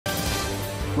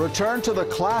Return to the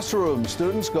classroom.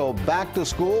 Students go back to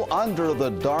school under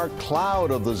the dark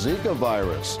cloud of the Zika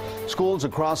virus. Schools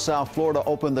across South Florida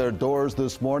opened their doors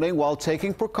this morning while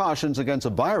taking precautions against a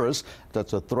virus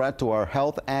that's a threat to our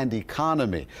health and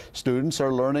economy. Students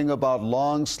are learning about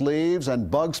long sleeves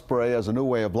and bug spray as a new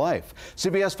way of life.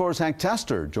 CBS 4's Hank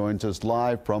Tester joins us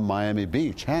live from Miami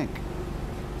Beach. Hank.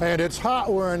 And it's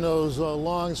hot wearing those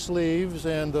long sleeves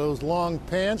and those long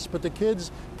pants, but the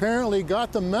kids apparently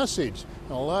got the message.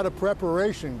 A lot of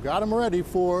preparation got them ready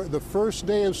for the first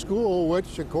day of school,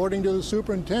 which, according to the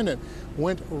superintendent,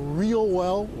 went real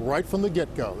well right from the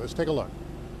get-go. Let's take a look.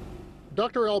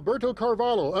 Dr. Alberto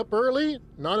Carvalho up early,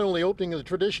 not only opening the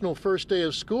traditional first day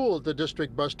of school at the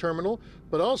district bus terminal,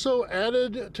 but also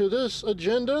added to this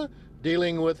agenda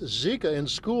dealing with Zika in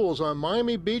schools on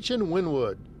Miami Beach and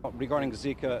Wynwood. Regarding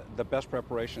Zika, the best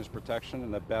preparation is protection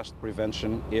and the best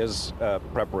prevention is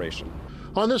preparation.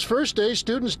 On this first day,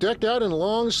 students decked out in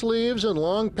long sleeves and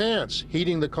long pants,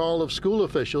 heeding the call of school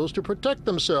officials to protect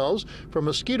themselves from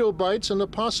mosquito bites and the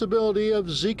possibility of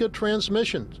Zika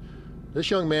transmission.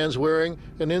 This young man's wearing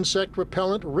an insect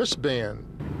repellent wristband.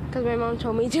 Because my mom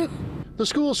told me to. The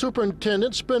school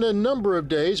superintendent spent a number of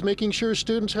days making sure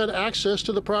students had access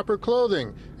to the proper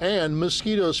clothing and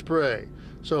mosquito spray.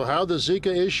 So how'd the Zika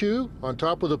issue, on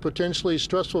top of the potentially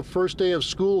stressful first day of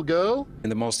school, go? In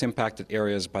the most impacted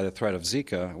areas by the threat of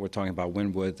Zika, we're talking about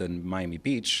Wynwood and Miami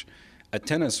Beach,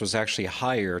 attendance was actually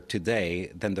higher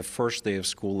today than the first day of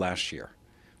school last year,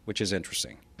 which is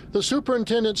interesting. The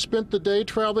superintendent spent the day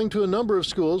traveling to a number of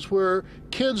schools where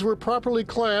kids were properly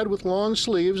clad with long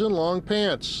sleeves and long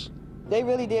pants. They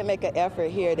really did make an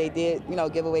effort here. They did,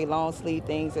 give away long sleeve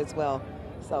things as well.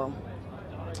 So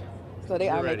they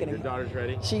are making it. Your daughter's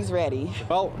ready? She's ready.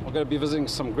 Well, we're going to be visiting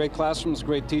some great classrooms,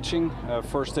 great teaching,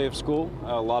 first day of school,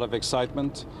 a lot of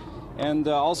excitement, and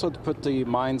also to put the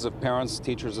minds of parents,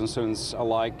 teachers, and students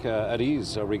alike at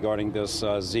ease regarding this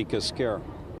Zika scare.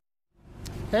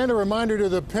 And a reminder to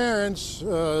the parents,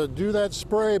 do that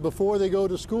spray before they go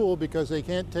to school because they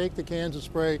can't take the cans of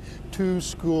spray to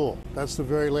school. That's the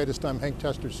very latest. I'm Hank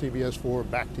Tester, CBS 4.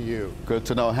 Back to you. Good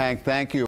to know, Hank. Thank you.